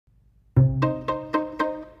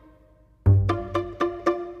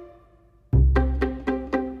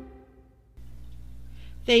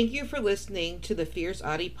Thank you for listening to the Fierce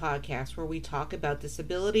Audie podcast, where we talk about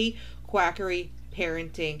disability, quackery,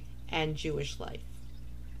 parenting, and Jewish life.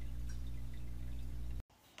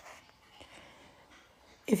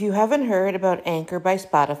 If you haven't heard about Anchor by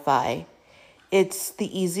Spotify, it's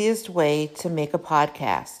the easiest way to make a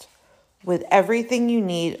podcast with everything you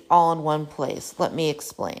need all in one place. Let me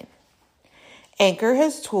explain. Anchor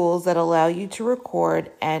has tools that allow you to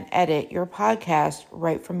record and edit your podcast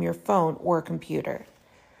right from your phone or computer.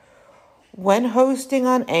 When hosting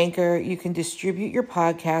on Anchor, you can distribute your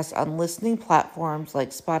podcast on listening platforms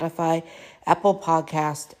like Spotify, Apple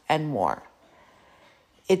Podcast, and more.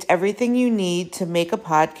 It's everything you need to make a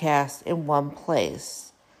podcast in one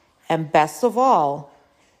place. And best of all,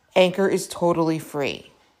 Anchor is totally free.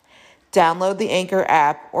 Download the Anchor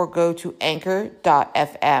app or go to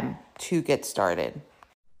anchor.fm to get started.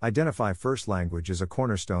 Identify First Language is a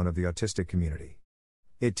cornerstone of the autistic community.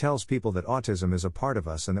 It tells people that autism is a part of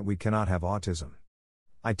us and that we cannot have autism.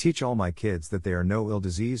 I teach all my kids that they are no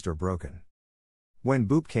ill-diseased or broken. When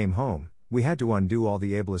Boop came home, we had to undo all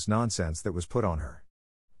the ableist nonsense that was put on her.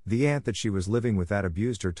 The aunt that she was living with that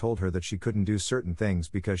abused her told her that she couldn't do certain things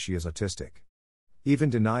because she is autistic.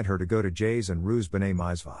 Even denied her to go to Jay's and Ru's B'nai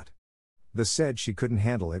Mizvot. The said she couldn't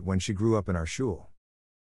handle it when she grew up in our shul.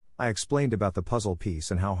 I explained about the puzzle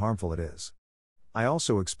piece and how harmful it is. I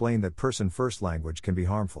also explained that person first language can be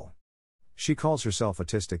harmful. She calls herself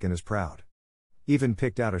autistic and is proud. Even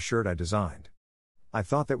picked out a shirt I designed. I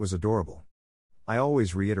thought that was adorable. I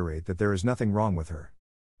always reiterate that there is nothing wrong with her.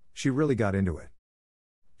 She really got into it.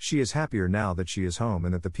 She is happier now that she is home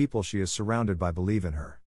and that the people she is surrounded by believe in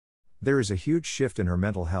her. There is a huge shift in her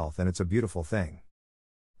mental health and it's a beautiful thing.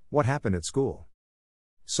 What happened at school?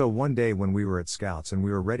 So one day when we were at Scouts and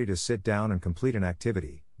we were ready to sit down and complete an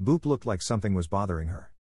activity, Boop looked like something was bothering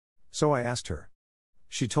her. So I asked her.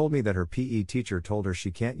 She told me that her PE teacher told her she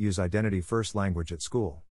can't use identity first language at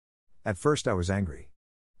school. At first I was angry.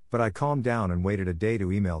 But I calmed down and waited a day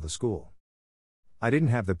to email the school. I didn't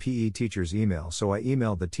have the PE teacher's email, so I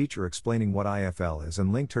emailed the teacher explaining what IFL is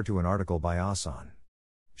and linked her to an article by Asan.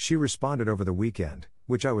 She responded over the weekend,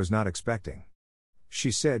 which I was not expecting. She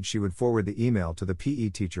said she would forward the email to the PE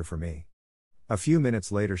teacher for me. A few minutes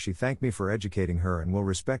later she thanked me for educating her and will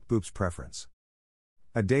respect Boop's preference.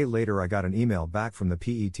 A day later I got an email back from the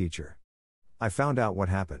PE teacher. I found out what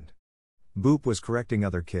happened. Boop was correcting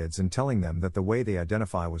other kids and telling them that the way they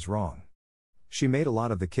identify was wrong. She made a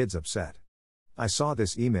lot of the kids upset. I saw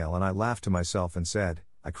this email and I laughed to myself and said,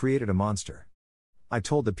 I created a monster. I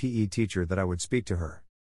told the PE teacher that I would speak to her.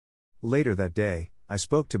 Later that day, I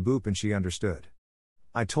spoke to Boop and she understood.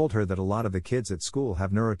 I told her that a lot of the kids at school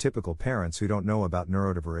have neurotypical parents who don't know about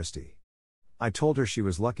neurodiversity. I told her she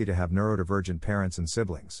was lucky to have neurodivergent parents and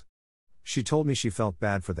siblings. She told me she felt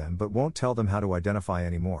bad for them but won't tell them how to identify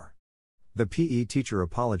anymore. The PE teacher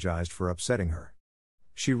apologized for upsetting her.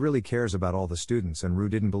 She really cares about all the students and Ru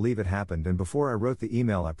didn't believe it happened, and before I wrote the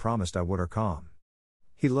email I promised I would her calm.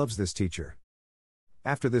 He loves this teacher.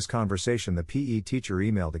 After this conversation the PE teacher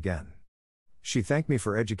emailed again. She thanked me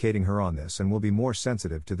for educating her on this and will be more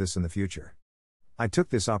sensitive to this in the future. I took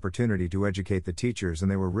this opportunity to educate the teachers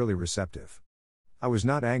and they were really receptive. I was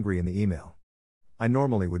not angry in the email. I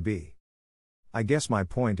normally would be. I guess my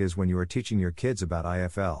point is, when you are teaching your kids about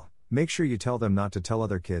IFL, make sure you tell them not to tell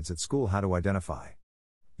other kids at school how to identify.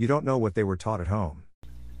 You don't know what they were taught at home.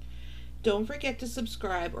 Don't forget to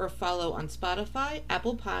subscribe or follow on Spotify,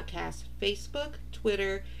 Apple Podcasts, Facebook,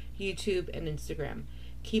 Twitter, YouTube, and Instagram.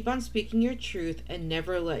 Keep on speaking your truth and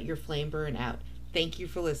never let your flame burn out. Thank you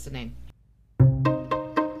for listening.